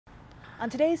On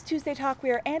today's Tuesday Talk,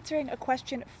 we are answering a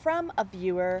question from a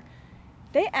viewer.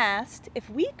 They asked if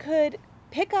we could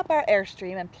pick up our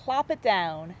Airstream and plop it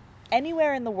down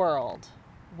anywhere in the world,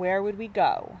 where would we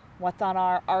go? What's on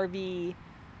our RV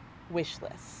wish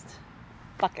list,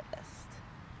 bucket list?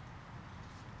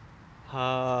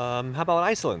 How about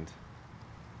Iceland?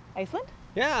 Iceland?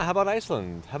 Yeah, how about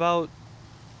Iceland? How about,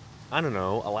 I don't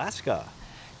know, Alaska?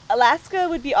 Alaska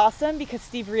would be awesome because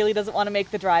Steve really doesn't want to make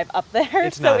the drive up there.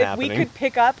 It's so not if happening. we could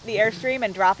pick up the Airstream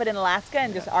and drop it in Alaska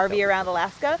and just RV around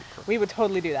Alaska, we would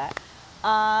totally do that.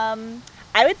 I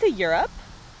would say Europe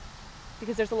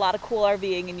because there's a lot of cool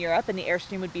RVing in Europe and the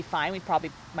Airstream would be fine. We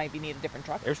probably might need a different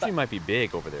truck. Airstream might be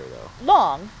big over there though.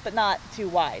 Long, but not too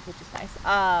wide, which is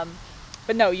nice.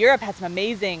 But no, Europe has some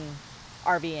amazing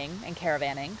RVing and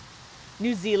caravanning.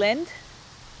 New Zealand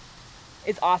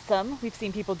is awesome. We've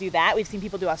seen people do that. We've seen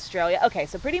people do Australia. Okay,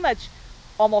 so pretty much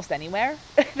almost anywhere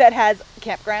that has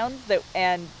campgrounds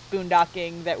and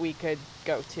boondocking that we could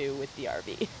go to with the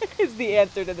RV is the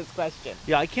answer to this question.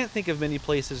 Yeah, I can't think of many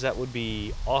places that would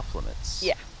be off limits.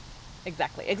 Yeah,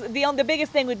 exactly. The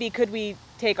biggest thing would be, could we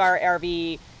take our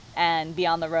RV and be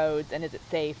on the roads, and is it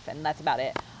safe? And that's about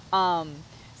it.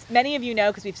 Many of you know,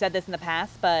 because we've said this in the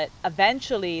past, but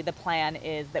eventually the plan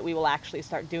is that we will actually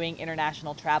start doing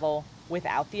international travel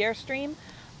without the Airstream.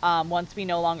 Once we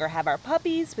no longer have our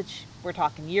puppies, which we're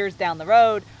talking years down the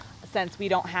road, since we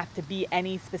don't have to be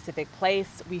any specific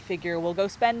place, we figure we'll go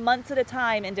spend months at a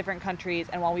time in different countries,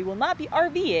 and while we will not be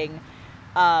RVing,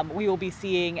 we will be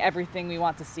seeing everything we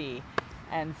want to see.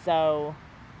 And so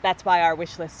that's why our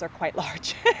wish lists are quite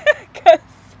large, because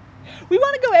we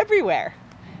want to go everywhere.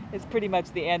 Is pretty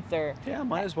much the answer. Yeah,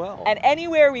 might as well. And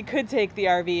anywhere we could take the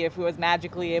RV, if we was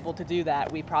magically able to do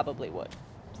that, we probably would.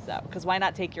 So, because why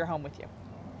not take your home with you?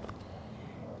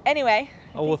 Anyway.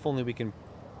 Oh, if only we can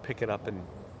pick it up and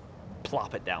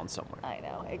plop it down somewhere. I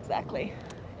know, exactly.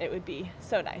 It would be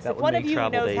so nice. That If would one of make you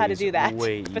travel knows how to days do that,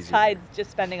 way easier. besides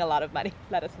just spending a lot of money,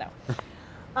 let us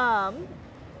know.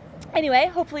 Anyway,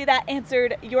 hopefully that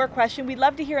answered your question. We'd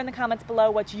love to hear in the comments below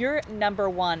what your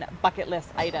 #1 bucket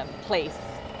list item, place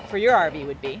for your RV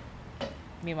would be.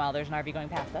 Meanwhile, there's an RV going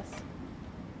past us.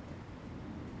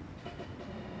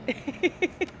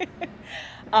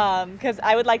 Because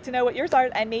I would like to know what yours are,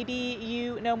 and maybe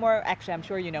you know more. Actually, I'm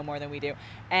sure you know more than we do,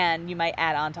 and you might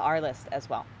add on to our list as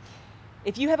well.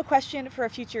 If you have a question for a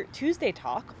future Tuesday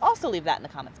Talk, also leave that in the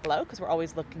comments below, because we're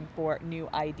always looking for new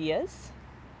ideas.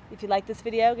 If you like this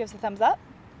video, give us a thumbs up.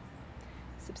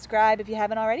 Subscribe if you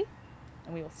haven't already,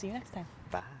 and we will see you next time.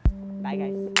 Bye. Bye,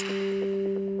 guys.